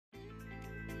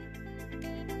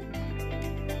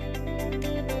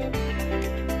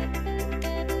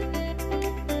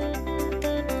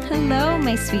Hello,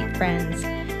 my sweet friends.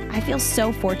 I feel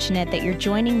so fortunate that you're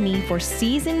joining me for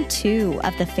season 2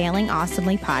 of the Failing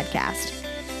Awesomely podcast.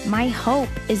 My hope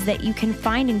is that you can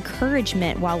find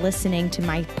encouragement while listening to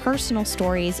my personal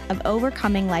stories of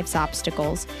overcoming life's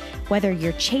obstacles, whether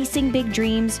you're chasing big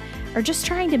dreams or just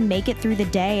trying to make it through the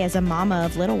day as a mama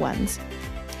of little ones.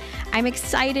 I'm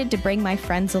excited to bring my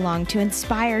friends along to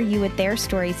inspire you with their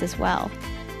stories as well.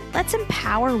 Let's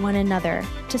empower one another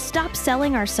to stop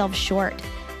selling ourselves short,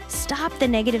 stop the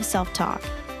negative self-talk,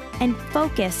 and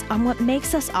focus on what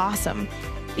makes us awesome,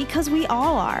 because we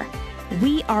all are.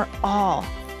 We are all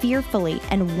fearfully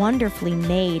and wonderfully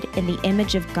made in the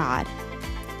image of God.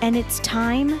 And it's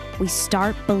time we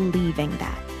start believing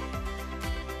that.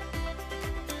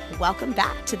 Welcome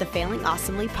back to the Failing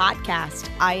Awesomely podcast.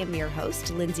 I am your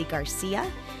host, Lindsay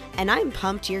Garcia, and I'm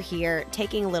pumped you're here,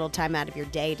 taking a little time out of your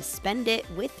day to spend it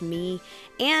with me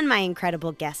and my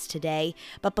incredible guest today.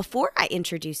 But before I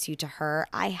introduce you to her,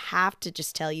 I have to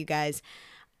just tell you guys,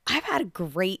 I've had a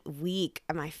great week.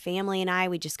 My family and I,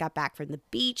 we just got back from the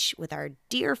beach with our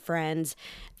dear friends.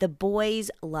 The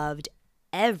boys loved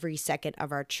every second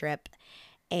of our trip,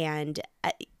 and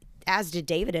as did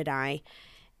David and I.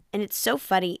 And it's so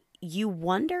funny. You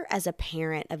wonder as a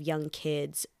parent of young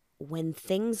kids when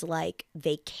things like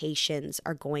vacations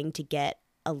are going to get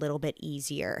a little bit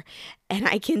easier. And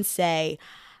I can say,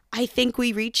 I think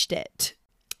we reached it.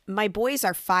 My boys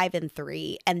are 5 and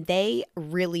 3, and they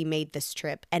really made this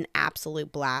trip an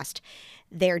absolute blast.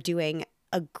 They're doing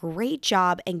a great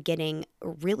job and getting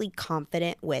really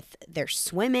confident with their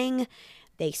swimming.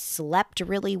 They slept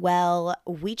really well.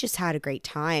 We just had a great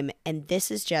time. And this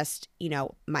is just,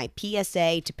 my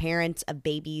PSA to parents of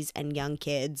babies and young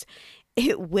kids.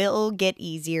 It will get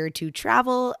easier to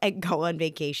travel and go on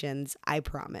vacations, I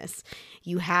promise.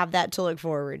 You have that to look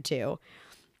forward to.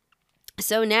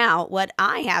 So now what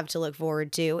I have to look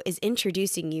forward to is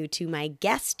introducing you to my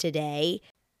guest today.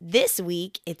 This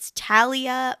week, it's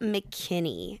Talia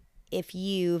McKinney. If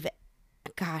you've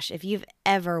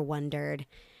ever wondered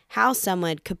how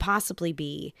someone could possibly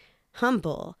be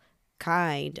humble,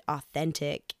 kind,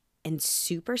 authentic, and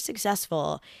super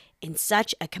successful in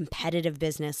such a competitive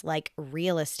business like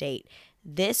real estate,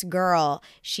 this girl,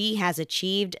 she has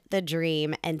achieved the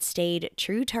dream and stayed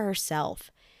true to herself.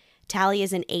 Talia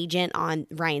is an agent on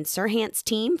Ryan Serhant's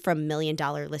team from Million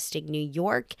Dollar Listing New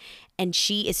York, and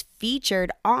she is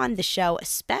featured on the show,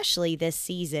 especially this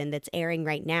season that's airing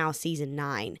right now, season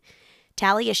 9.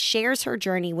 Talia shares her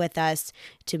journey with us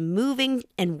to moving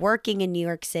and working in New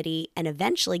York City and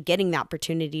eventually getting the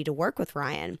opportunity to work with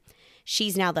Ryan.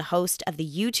 She's now the host of the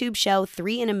YouTube show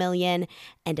 3 in a Million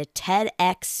and a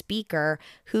TEDx speaker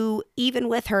who, even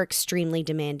with her extremely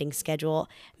demanding schedule,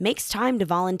 makes time to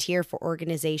volunteer for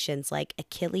organizations like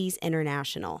Achilles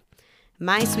International.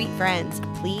 My sweet friends,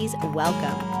 please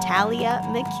welcome Talia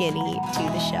McKinney to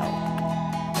the show.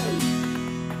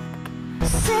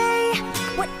 Say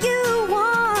what you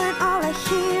want, all I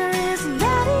hear is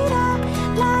la-di-da,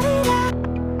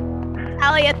 la-di-da.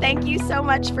 Talia, thank you so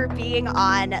much for being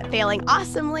on Failing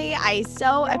Awesomely. I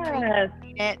so appreciate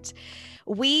it.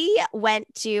 We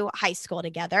went to high school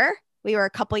together. We were a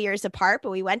couple years apart, but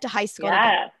we went to high school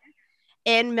together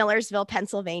in Millersville,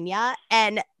 Pennsylvania.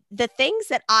 And the things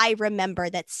that I remember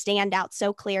that stand out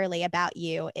so clearly about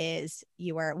you is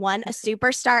you were, one, a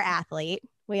superstar athlete.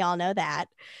 We all know that.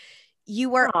 You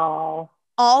were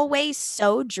always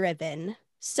so driven,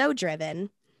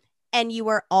 and you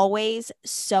were always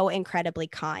so incredibly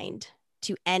kind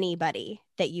to anybody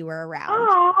that you were around.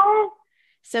 Aww.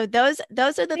 So those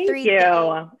are the Thank three you.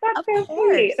 things. That's so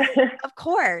sweet. Of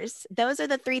course. Those are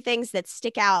the 3 things that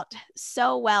stick out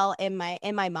so well in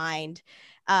my mind.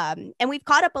 And we've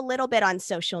caught up a little bit on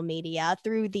social media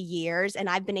through the years, and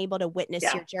I've been able to witness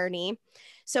your journey.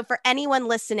 So for anyone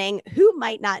listening who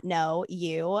might not know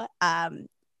you,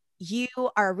 you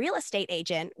are a real estate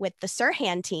agent with the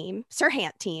Serhant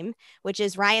team, which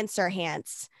is Ryan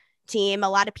Serhant's team. A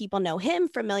lot of people know him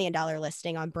from Million Dollar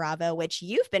Listing on Bravo, which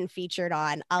you've been featured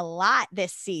on a lot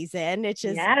this season, which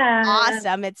is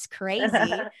awesome. It's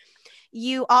crazy.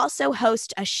 You also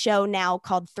host a show now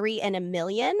called 3 in a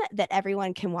Million that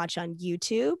everyone can watch on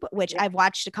YouTube, which I've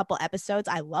watched a couple episodes.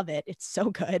 I love it. It's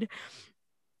so good.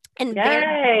 And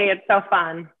it's so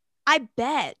fun. I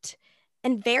bet.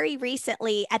 And very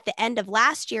recently, at the end of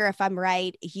last year, if I'm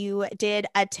right, you did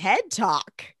a TED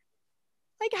Talk.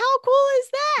 Like, how cool is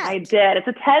that? I did. It's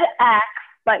a TEDx,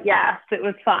 but yes, it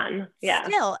was fun. Yeah.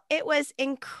 Still, it was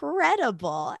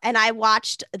incredible. And I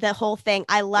watched the whole thing.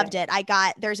 I loved it.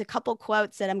 There's a couple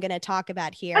quotes that I'm going to talk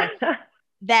about here.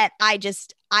 that I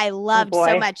Oh loved so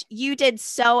boy. much. You did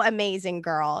so amazing,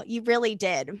 girl. You really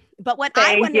did. But what I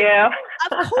Thank want you. to,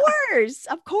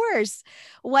 of course,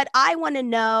 what I want to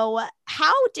know,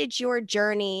 how did your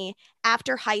journey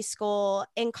after high school,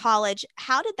 in college,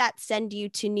 how did that send you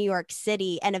to New York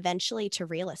City and eventually to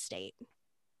real estate?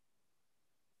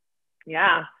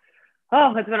 Yeah.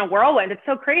 Oh, it's been a whirlwind. It's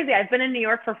so crazy. I've been in New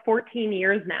York for 14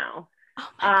 years now. Oh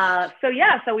my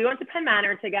God. So we went to Penn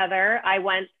Manor together. I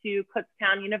went to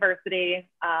Kutztown University.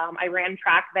 I ran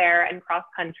track there and cross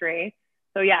country.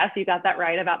 So yes, you got that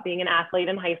right about being an athlete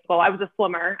in high school. I was a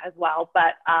swimmer as well,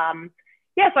 but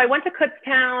so I went to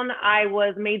Kutztown. I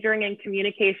was majoring in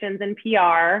communications and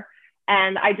PR,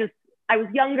 and I was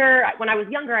younger. When I was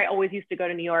younger, I always used to go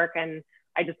to New York, and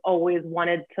I just always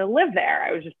wanted to live there.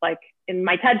 I was just like, in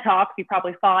my TED Talks, you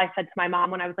probably saw, I said to my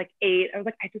mom when I was like 8, I was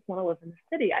like, I just want to live in the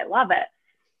city. I love it.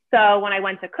 So when I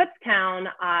went to Kutztown,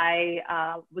 I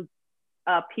was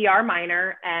a PR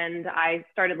minor, and I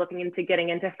started looking into getting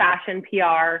into fashion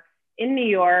PR in New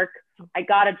York. I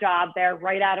got a job there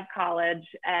right out of college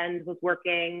and was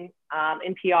working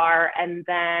in PR. And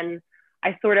then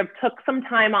I sort of took some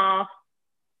time off.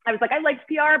 I was like, I liked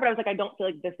PR, but I was like, I don't feel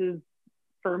like this is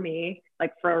for me,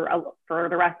 like for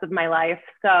the rest of my life.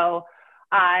 So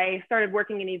I started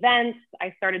working in events.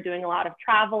 I started doing a lot of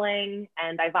traveling,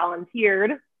 and I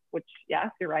volunteered, which,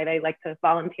 yes, you're right. I like to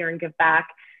volunteer and give back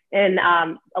in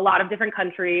a lot of different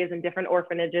countries and different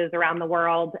orphanages around the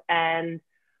world. And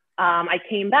I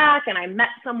came back and I met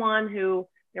someone who,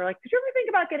 they were like, did you ever think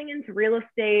about getting into real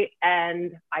estate?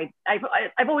 And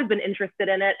I've always been interested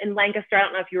in it. In Lancaster, I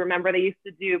don't know if you remember, they used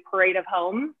to do Parade of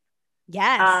Homes.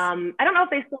 Yes. I don't know if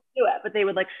they still do it, but they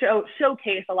would like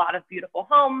showcase a lot of beautiful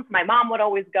homes. My mom would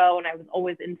always go, and I was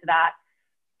always into that.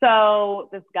 So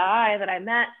this guy that I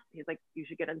met, he's like, you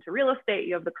should get into real estate.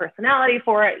 You have the personality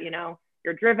for it. You know,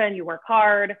 you're driven, you work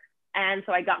hard. And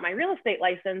so I got my real estate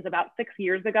license about 6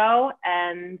 years ago,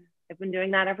 and I've been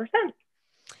doing that ever since.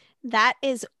 That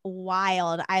is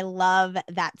wild. I love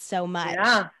that so much.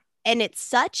 Yeah. And it's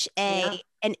such an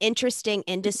interesting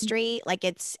industry. Like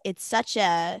it's such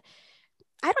a,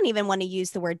 I don't even want to use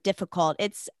the word difficult.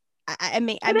 It's it's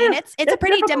a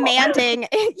pretty difficult. demanding,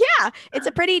 it's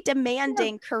a pretty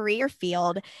demanding career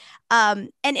field.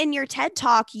 And in your TED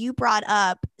Talk, you brought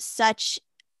up such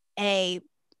a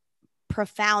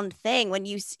profound thing when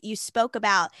you spoke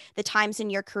about the times in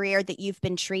your career that you've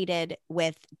been treated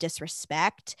with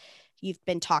disrespect, you've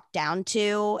been talked down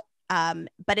to.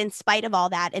 But in spite of all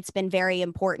that, it's been very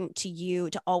important to you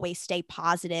to always stay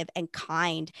positive and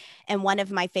kind. And one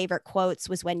of my favorite quotes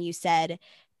was when you said,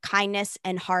 kindness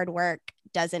and hard work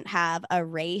doesn't have a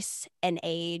race, an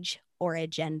age, or a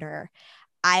gender.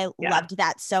 I loved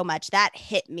that so much. That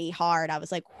hit me hard. I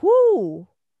was like, whoo,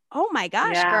 oh my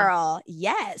gosh, girl.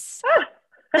 Yes.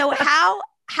 So how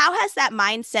has that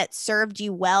mindset served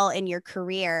you well in your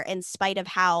career in spite of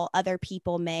how other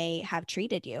people may have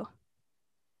treated you?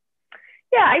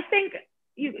 Yeah, I think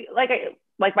you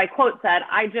like my quote said,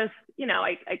 I just,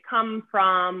 I come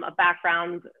from a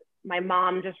background, my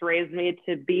mom just raised me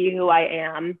to be who I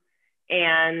am.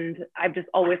 And I've just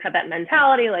always had that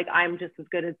mentality, like I'm just as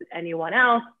good as anyone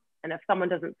else. And if someone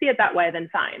doesn't see it that way, then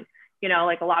fine.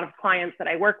 Like a lot of clients that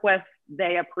I work with,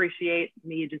 they appreciate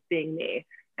me just being me.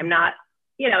 I'm not,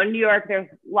 in New York, there's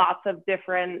lots of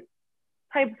different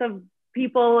types of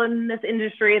people in this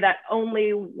industry that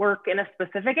only work in a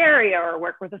specific area or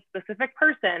work with a specific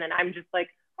person. And I'm just like,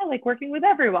 I like working with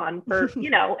everyone for,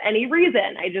 any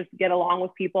reason. I just get along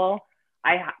with people.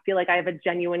 I feel like I have a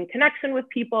genuine connection with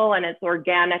people, and it's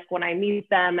organic when I meet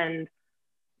them, and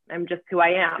I'm just who I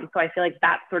am. So I feel like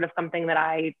that's sort of something that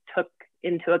I took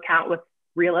into account with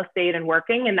real estate and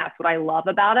working. And that's what I love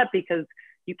about it, because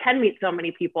you can meet so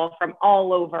many people from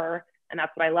all over. And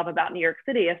that's what I love about New York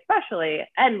City, especially.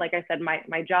 And like I said,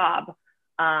 my job.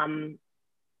 And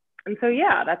so,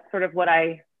 yeah, that's sort of what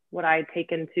I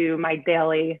take into my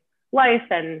daily life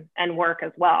and work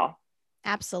as well.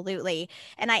 Absolutely.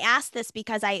 And I ask this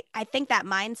because I think that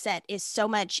mindset is so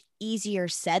much easier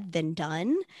said than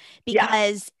done,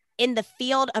 because in the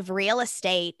field of real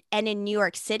estate and in New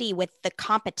York City with the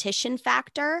competition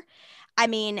factor, I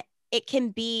mean, it can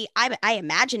be, I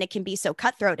imagine it can be so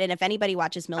cutthroat. And if anybody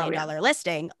watches Million Dollar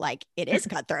Listing, like it is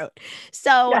cutthroat.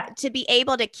 So to be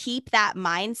able to keep that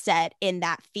mindset in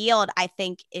that field, I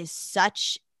think is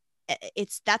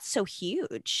that's so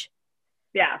huge.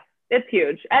 Yeah, it's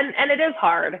huge. And it is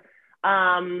hard.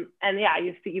 And yeah,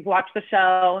 you've watched the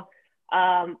show.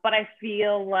 But I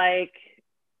feel like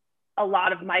a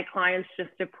lot of my clients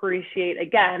just appreciate,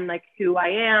 again, like who I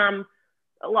am.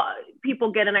 a lot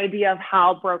people get an idea of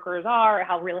how brokers are,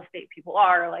 how real estate people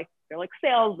are. Like they're like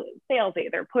salesy,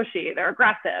 they're pushy, they're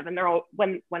aggressive. And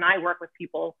when I work with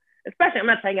people, especially, I'm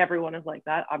not saying everyone is like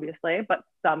that, obviously, but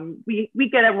some we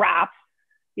get a rap,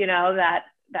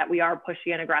 that we are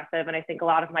pushy and aggressive. And I think a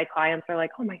lot of my clients are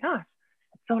like, oh my gosh,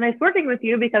 it's so nice working with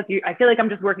you, because I feel like I'm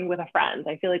just working with a friend.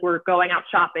 I feel like we're going out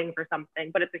shopping for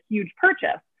something, but it's a huge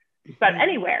purchase. But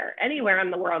anywhere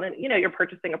in the world, and you're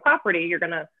purchasing a property, you're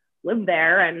going to live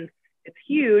there, and it's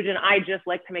huge. And I just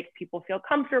like to make people feel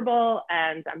comfortable,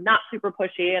 and I'm not super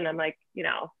pushy. And I'm like,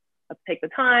 let's take the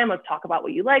time. Let's talk about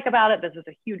what you like about it. This is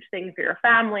a huge thing for your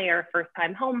family, or first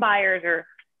time home buyers, or,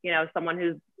 someone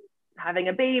who's having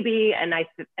a baby. And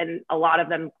a lot of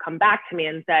them come back to me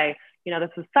and say, this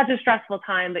was such a stressful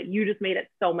time, but you just made it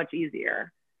so much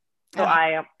easier. So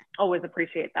I always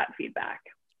appreciate that feedback.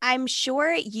 I'm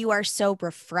sure you are so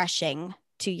refreshing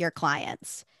to your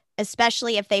clients,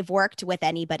 especially if they've worked with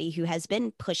anybody who has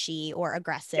been pushy or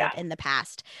aggressive in the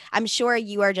past. I'm sure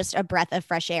you are just a breath of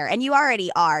fresh air, and you already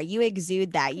are. You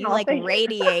exude that. You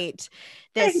radiate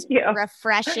this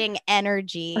refreshing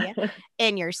energy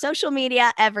in your social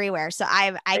media, everywhere. So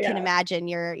I can imagine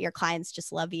your clients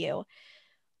just love you.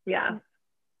 Yeah.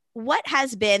 What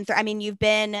has been, you've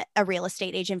been a real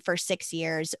estate agent for 6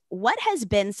 years. What has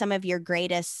been some of your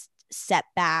greatest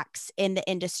setbacks in the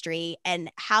industry, and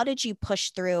how did you push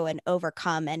through and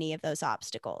overcome any of those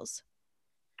obstacles?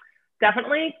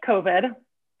 Definitely COVID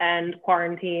and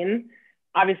quarantine.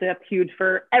 Obviously, that's huge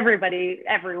for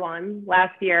everyone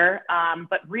last year.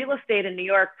 But real estate in New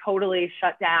York totally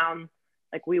shut down.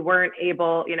 Like we weren't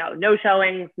able, no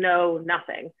showings, no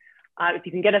nothing. If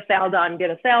you can get a sale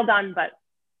done, but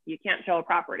you can't show a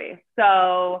property.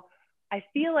 So I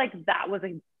feel like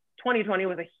 2020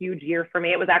 was a huge year for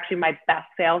me. It was actually my best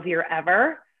sales year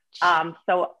ever.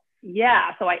 So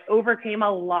I overcame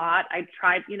a lot. I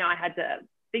tried, I had to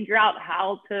figure out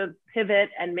how to pivot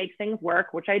and make things work,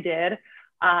 which I did.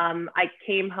 I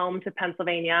came home to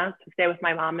Pennsylvania to stay with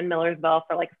my mom in Millersville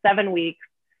for like 7 weeks.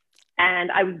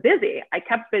 And I was busy. I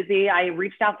kept busy. I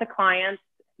reached out to clients.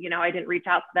 I didn't reach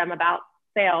out to them about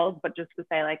sales, but just to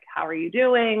say, like, how are you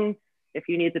doing? If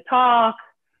you need to talk,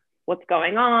 what's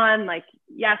going on? Like,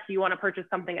 yes, you want to purchase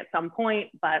something at some point,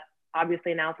 but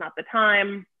obviously now's not the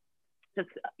time. Just,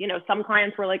 some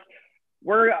clients were like,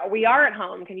 we are at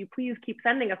home. Can you please keep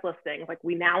sending us listings? Like,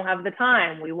 we now have the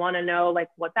time. We want to know, like,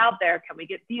 what's out there. Can we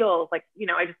get deals? Like,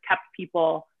 I just kept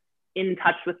people in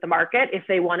touch with the market if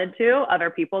they wanted to. Other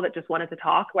people that just wanted to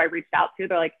talk, who I reached out to,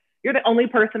 they're like, you're the only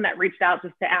person that reached out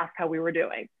just to ask how we were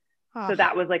doing. So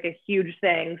that was like a huge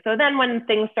thing. So then when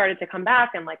things started to come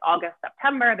back in like August,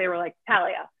 September, they were like,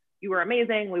 Talia, you were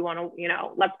amazing. We want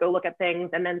to, let's go look at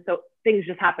things. And then so things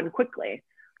just happened quickly.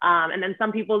 And then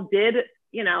some people did,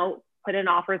 put in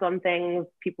offers on things.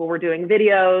 People were doing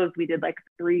videos. We did like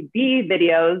 3D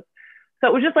videos. So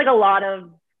it was just like a lot of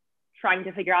trying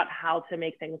to figure out how to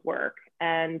make things work.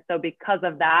 And so because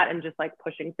of that, and just like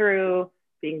pushing through,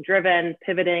 being driven,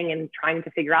 pivoting, and trying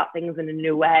to figure out things in a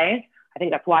new way, I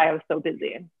think that's why I was so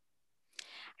busy.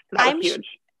 So that was huge.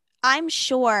 I'm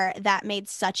sure that made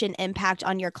such an impact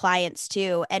on your clients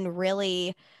too, and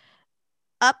really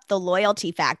up the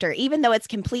loyalty factor, even though it's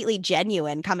completely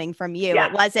genuine coming from you. Yeah.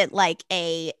 It wasn't like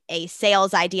a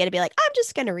sales idea to be like, I'm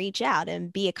just going to reach out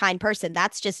and be a kind person.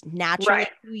 That's just naturally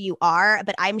who you are.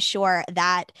 But I'm sure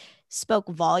that spoke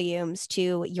volumes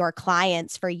to your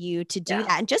clients for you to do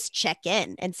that and just check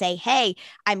in and say, hey,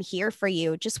 I'm here for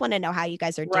you. Just want to know how you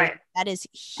guys are doing. That is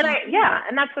huge.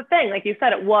 And that's the thing. Like you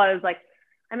said, it was like,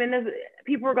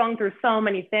 people were going through so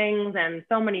many things and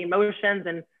so many emotions.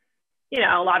 And,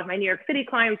 a lot of my New York City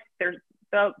clients,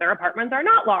 their apartments are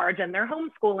not large, and they're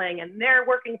homeschooling and they're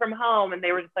working from home. And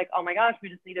they were just like, oh my gosh, we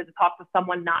just needed to talk to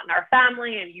someone not in our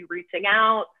family, and you reaching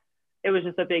out. It was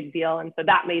just a big deal. And so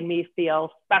that made me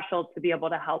feel special to be able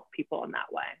to help people in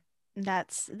that way.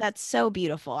 That's so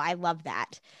beautiful. I love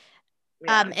that.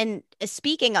 Yeah. And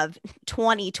speaking of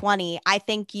 2020, I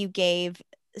think you gave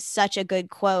such a good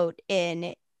quote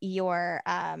in your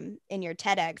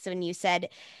TEDx when you said,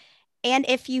 and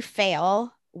if you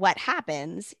fail, what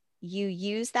happens? You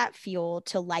use that fuel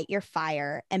to light your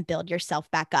fire and build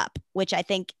yourself back up, which I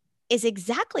think is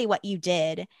exactly what you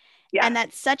did. Yeah. And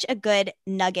that's such a good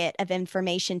nugget of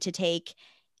information to take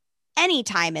any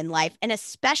time in life, and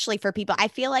especially for people. I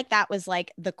feel like that was like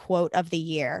the quote of the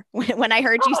year. When I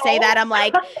heard you say that, I'm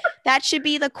like, that should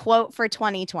be the quote for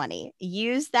 2020.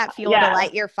 Use that fuel to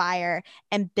light your fire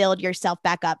and build yourself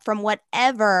back up from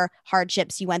whatever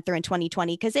hardships you went through in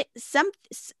 2020. Because some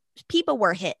people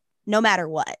were hit no matter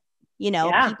what,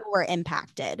 people were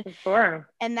impacted. For sure.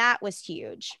 And that was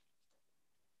huge.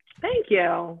 Thank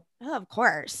you. Oh, of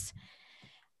course.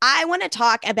 I want to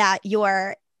talk about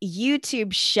your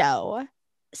YouTube show.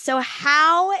 So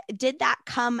how did that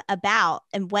come about?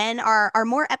 And when are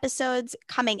more episodes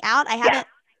coming out? I haven't.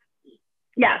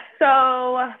 Yeah.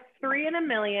 So 3 in a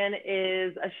Million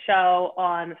is a show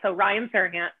on, so Ryan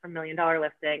Serhant from Million Dollar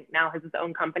Listing now has his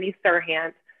own company,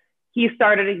 Serhant. He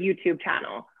started a YouTube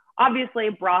channel. Obviously,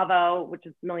 Bravo, which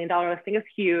is Million Dollar Listing, is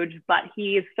huge, but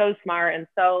he's so smart and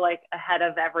so like ahead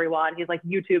of everyone. He's like,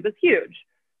 YouTube is huge.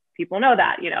 People know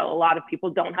that, you know, a lot of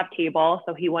people don't have cable.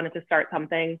 So he wanted to start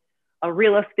something, a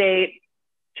real estate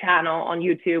channel on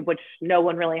YouTube, which no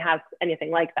one really has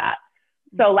anything like that.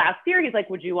 So last year, he's like,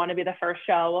 would you want to be the first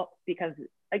show? Because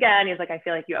again, he's like, I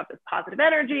feel like you have this positive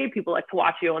energy. People like to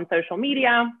watch you on social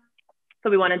media. So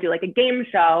we want to do like a game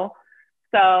show.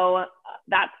 So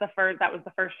that was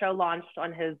the first show launched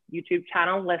on his YouTube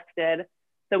channel, Listed.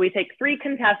 So we take 3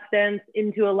 contestants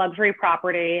into a luxury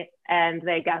property and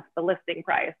they guess the listing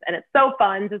price. And it's so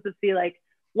fun just to see like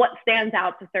what stands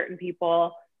out to certain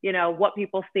people, you know, what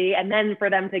people see, and then for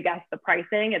them to guess the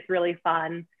pricing. It's really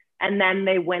fun. And then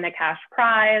they win a cash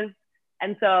prize.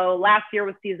 And so last year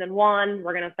was season 1.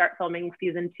 We're going to start filming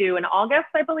season 2 in August,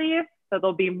 I believe. So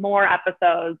there'll be more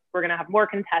episodes. We're going to have more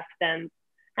contestants.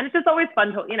 And it's just always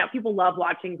fun to, you know, people love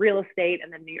watching real estate,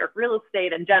 and then New York real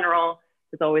estate in general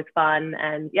is always fun.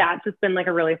 And yeah, it's just been like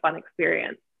a really fun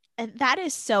experience. And that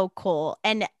is so cool.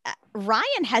 And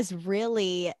Ryan has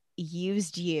really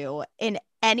used you in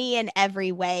any and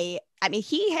every way. I mean,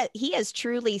 he has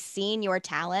truly seen your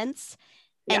talents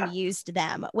and used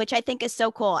them, which I think is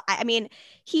so cool. I mean,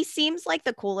 he seems like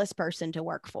the coolest person to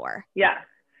work for. Yeah.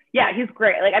 Yeah, he's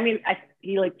great. Like, I mean,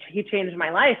 he changed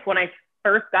my life. When I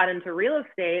first got into real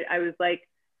estate, I was like,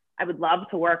 I would love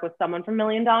to work with someone from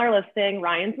Million Dollar Listing.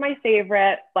 Ryan's my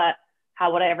favorite, but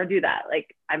how would I ever do that?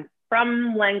 Like, I'm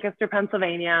from Lancaster,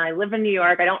 Pennsylvania. I live in New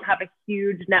York. I don't have a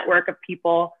huge network of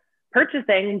people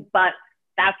purchasing, but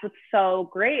that's what's so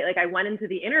great. Like, I went into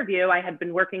the interview. I had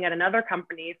been working at another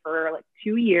company for like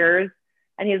 2 years.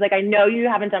 And he's like, I know you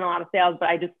haven't done a lot of sales, but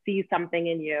I just see something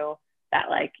in you that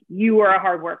like you were a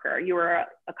hard worker. You were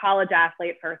a college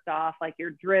athlete, first off, like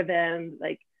you're driven,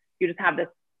 like you just have this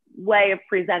way of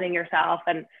presenting yourself.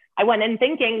 And I went in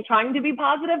thinking, trying to be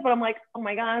positive, but I'm like, oh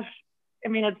my gosh. I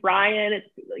mean, it's Ryan. It's,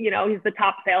 you know, he's the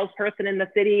top salesperson in the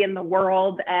city, in the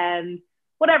world, and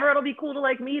whatever, it'll be cool to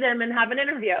like meet him and have an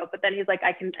interview. But then he's like,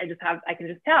 I can just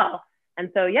tell. And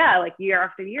so, yeah, like year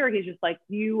after year, he's just like,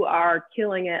 you are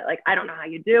killing it. Like, I don't know how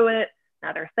you do it.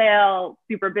 Another sale,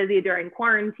 super busy during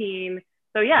quarantine.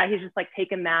 So yeah, he's just like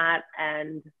taken that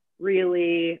and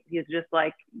really, he's just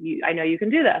like, I know you can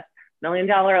do this. Million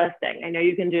Dollar Listing. I know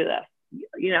you can do this.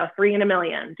 You know, 3 in a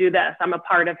Million, do this. I'm a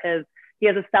part of he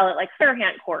has a Sell It Like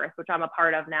Serhant course, which I'm a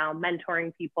part of now,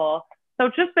 mentoring people. So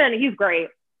it's just been, he's great.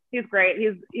 He's great.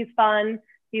 He's fun.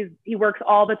 He works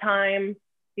all the time.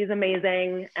 He's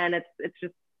amazing. And it's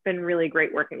just been really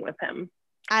great working with him.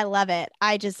 I love it.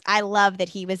 I love that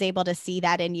he was able to see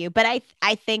that in you. But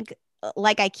I think,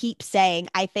 like I keep saying,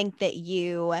 I think that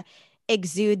you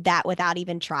exude that without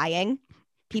even trying.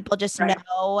 People just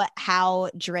know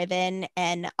how driven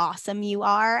and awesome you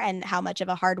are and how much of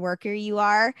a hard worker you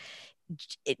are,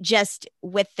 just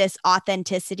with this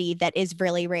authenticity that is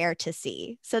really rare to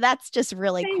see. So that's just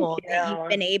really cool that you've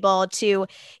been able to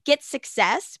get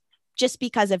success just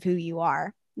because of who you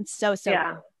are. It's so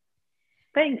cool.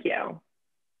 Thank you.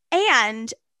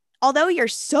 And although you're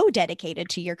so dedicated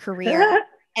to your career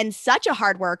and such a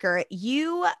hard worker,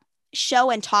 you show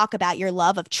and talk about your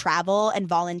love of travel and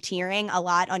volunteering a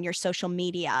lot on your social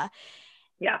media.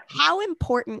 Yeah. How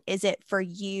important is it for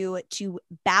you to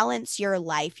balance your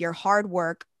life, your hard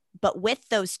work, but with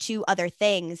those 2 other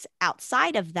things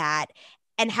outside of that?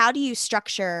 And how do you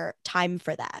structure time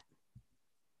for that?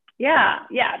 Yeah.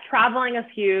 Traveling is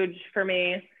huge for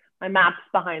me. My map's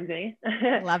behind me.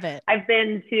 Love it. I've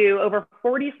been to over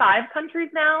 45 countries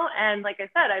now. And like I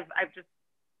said, I've just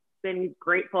been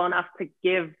grateful enough to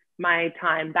give my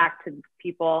time back to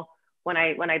people when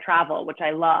I travel, which I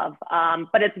love.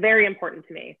 But it's very important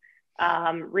to me.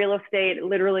 Real estate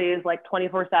literally is like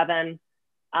 24/7.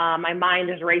 My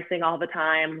mind is racing all the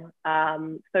time.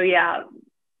 So yeah,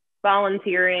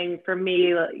 volunteering for me,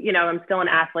 you know, I'm still an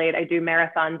athlete. I do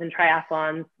marathons and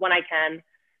triathlons when I can.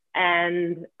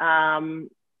 And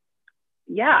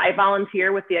I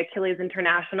volunteer with the Achilles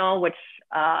International, which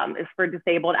is for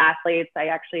disabled athletes. I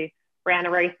actually ran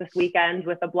a race this weekend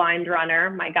with a blind runner,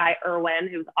 my guy, Erwin,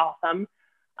 who's awesome.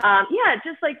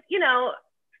 Just like, you know,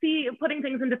 putting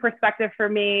things into perspective for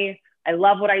me. I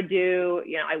love what I do.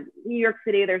 You know, New York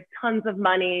City, there's tons of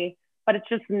money, but but it's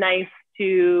just nice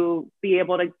to be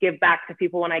able to give back to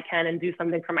people when I can and do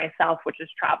something for myself, which is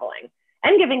traveling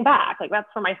and giving back. Like that's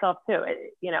for myself too.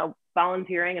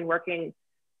 Volunteering and working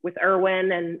with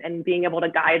Erwin and being able to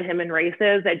guide him in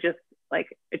races. It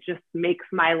just makes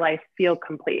my life feel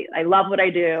complete. I love what I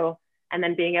do. And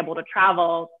then being able to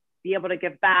travel, be able to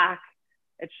give back.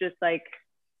 It's just like,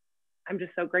 I'm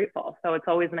just so grateful. So it's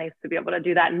always nice to be able to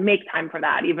do that and make time for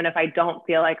that. Even if I don't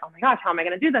feel like, oh my gosh, how am I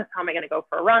going to do this? How am I going to go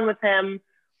for a run with him?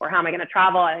 Or how am I going to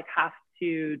travel? I have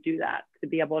to do that to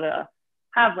be able to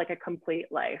have like a complete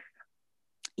life.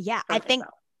 Yeah. I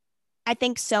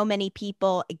think so many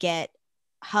people get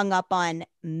hung up on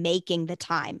making the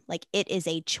time. Like it is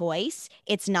a choice.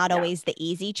 It's not always the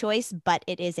easy choice, but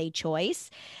it is a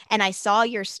choice. And I saw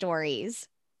your stories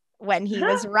when he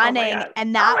was running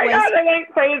and that I went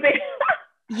crazy.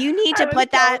 You need to put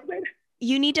that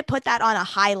you need to put that on a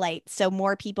highlight so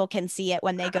more people can see it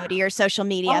when they go to your social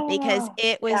media because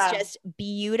it was just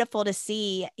beautiful to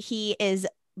see. He is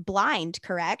blind,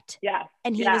 correct? Yeah.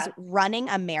 And he was running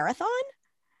a marathon?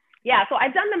 Yeah. So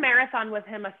I've done the marathon with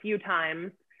him a few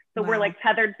times. So we're like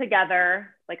tethered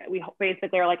together. Like we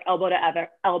basically are like elbow to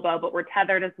elbow, but we're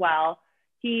tethered as well.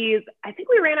 I think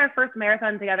we ran our first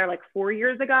marathon together like 4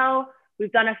 years ago.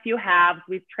 We've done a few halves.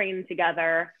 We've trained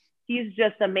together. He's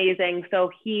just amazing.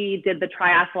 So he did the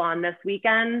triathlon this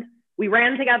weekend. We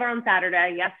ran together on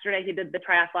Saturday. Yesterday, he did the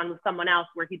triathlon with someone else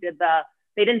where they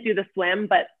didn't do the swim,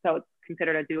 but so it's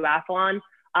considered a duathlon.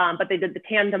 But they did the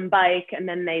tandem bike and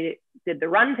then they did the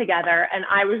run together. And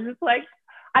I was just like,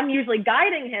 I'm usually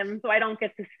guiding him, so I don't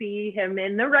get to see him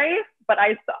in the race, but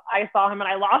I saw him and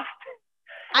I lost.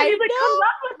 And he's like,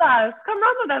 come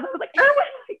run with us. I was like, Erwin,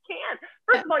 I can't.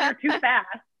 First of all, you're too fast.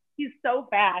 He's so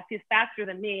fast. He's faster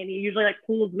than me. And he usually like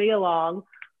pulls me along.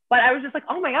 But I was just like,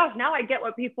 oh my gosh, now I get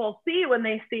what people see when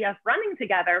they see us running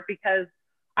together because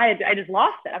I just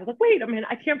lost it. I was like, wait a minute,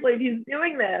 I can't believe he's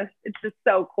doing this. It's just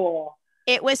so cool.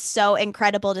 It was so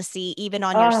incredible to see even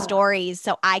on your stories.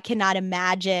 So I cannot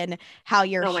imagine how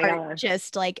your heart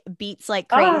just like beats like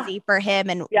crazy for him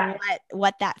and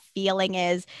what that feeling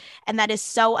is. And that is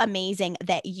so amazing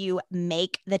that you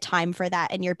make the time for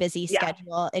that in your busy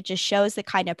schedule. It just shows the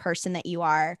kind of person that you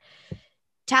are.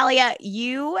 Talia,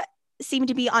 you seem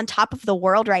to be on top of the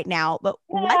world right now, but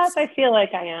I feel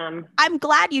like I am. I'm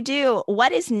glad you do.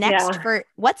 What's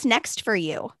next for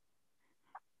you?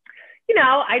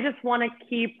 I just want to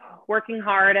keep working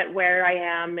hard at where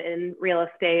I am in real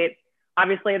estate.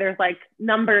 Obviously, there's like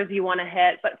numbers you want to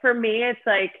hit, but for me, it's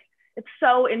like, it's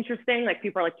so interesting. Like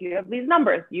people are like, you have these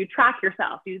numbers, you track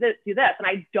yourself, do this. And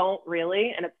I don't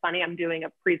really. And it's funny, I'm doing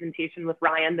a presentation with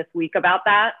Ryan this week about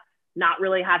that, not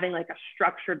really having like a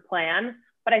structured plan.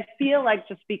 But I feel like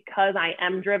just because I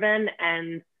am driven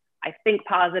and I think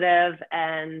positive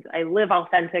and I live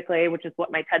authentically, which is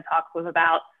what my TED Talk was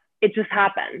about, it just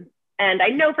happens. And I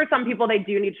know for some people, they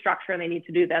do need structure and they need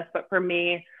to do this. But for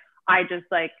me, I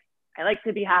like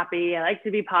to be happy. I like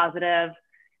to be positive.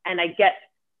 And I get,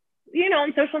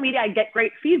 on social media, I get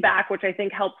great feedback, which I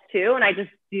think helps too. And I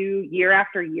just do year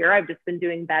after year. I've just been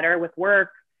doing better with work.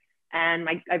 And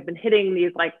I've been hitting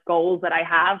these like goals that I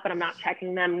have, but I'm not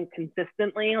checking them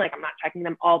consistently. Like I'm not checking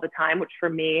them all the time, which for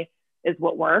me is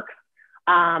what works.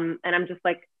 And I'm just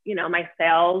like, my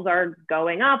sales are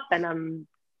going up and I'm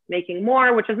making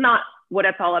more, which is not what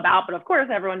it's all about. But of course,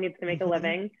 everyone needs to make a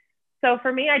living. So for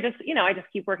me, I just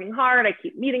keep working hard. I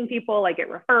keep meeting people. I get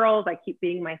referrals. I keep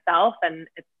being myself. And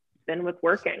it's been with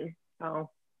working. So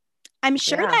I'm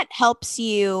sure that helps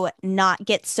you not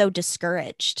get so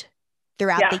discouraged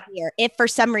throughout the year. If for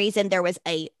some reason there was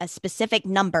a specific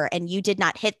number and you did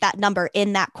not hit that number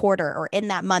in that quarter or in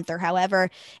that month or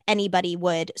however anybody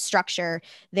would structure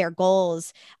their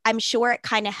goals, I'm sure it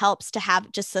kind of helps to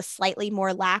have just a slightly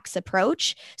more lax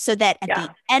approach so that at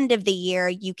the end of the year,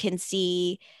 you can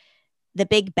see the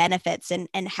big benefits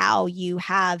and how you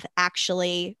have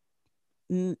actually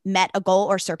met a goal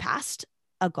or surpassed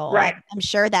a goal. Right. I'm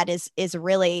sure that is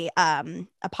really a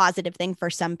positive thing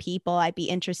for some people. I'd be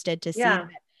interested to see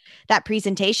that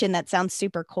presentation. That sounds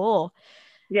super cool.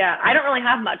 Yeah. I don't really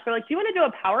have much. They're like, do you want to do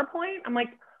a PowerPoint? I'm like,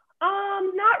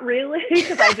 not really.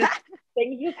 Because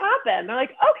things just happen. They're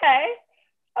like, okay.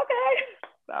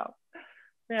 So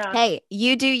yeah. Hey,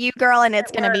 you do you, girl, and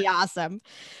it's going to be awesome.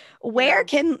 Where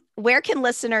can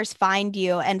listeners find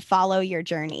you and follow your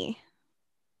journey?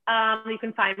 You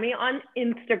can find me on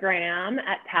Instagram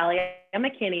at Talia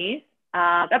McKinney.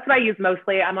 That's what I use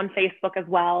mostly. I'm on Facebook as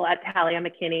well at Talia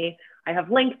McKinney. I have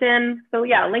LinkedIn. So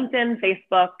yeah, LinkedIn,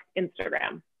 Facebook,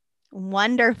 Instagram.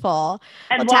 Wonderful.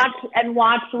 And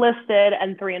watch Listed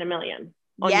and 3 in a Million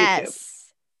on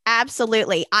YouTube.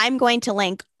 Absolutely. I'm going to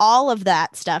link all of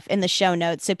that stuff in the show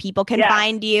notes so people can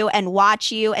find you and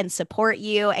watch you and support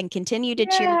you and continue to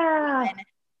cheer you on.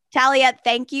 Talia,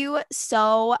 thank you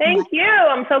so much. Thank you.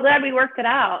 I'm so glad we worked it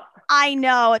out. I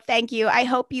know. Thank you. I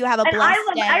hope you have a blessed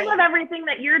day. I love everything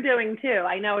that you're doing too.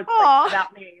 I know it's like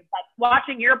about me, but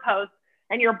watching your posts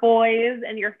and your boys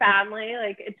and your family,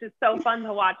 like it's just so fun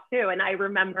to watch too. And I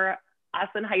remember us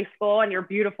in high school and your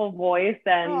beautiful voice,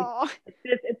 and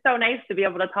it's so nice to be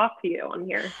able to talk to you on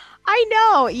here. I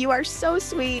know, you are so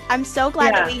sweet. I'm so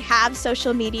glad that we have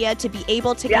social media to be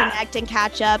able to connect and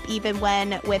catch up, even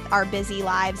when with our busy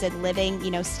lives and living,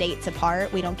 you know, states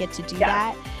apart, we don't get to do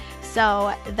that.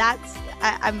 So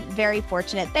I'm very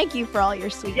fortunate. Thank you for all your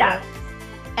sweet words.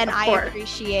 And I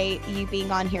appreciate you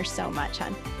being on here so much,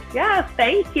 hon. Yeah,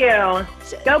 thank you.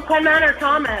 Go Penn Manor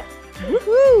Comets.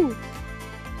 Woohoo!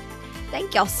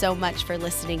 Thank y'all so much for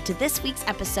listening to this week's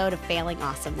episode of Failing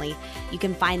Awesomely. You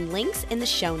can find links in the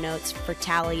show notes for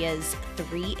Talia's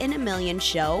 3 in a Million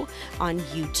show on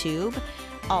YouTube.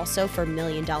 Also for $1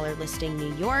 Million Listing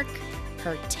New York,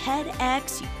 her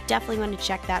TEDx. You definitely want to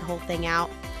check that whole thing out.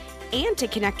 And to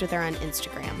connect with her on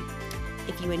Instagram.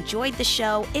 If you enjoyed the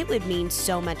show, it would mean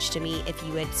so much to me if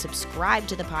you would subscribe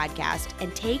to the podcast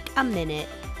and take a minute,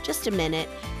 just a minute,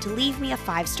 to leave me a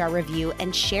 5-star review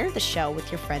and share the show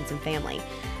with your friends and family.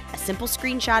 A simple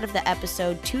screenshot of the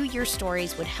episode to your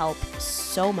stories would help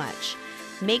so much.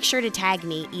 Make sure to tag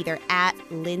me either at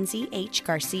Lindsay H.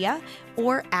 Garcia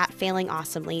or at Failing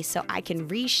Awesomely so I can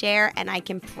reshare and I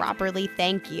can properly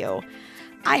thank you.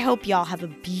 I hope y'all have a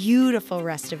beautiful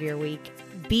rest of your week.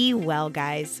 Be well,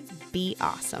 guys. Be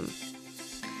awesome.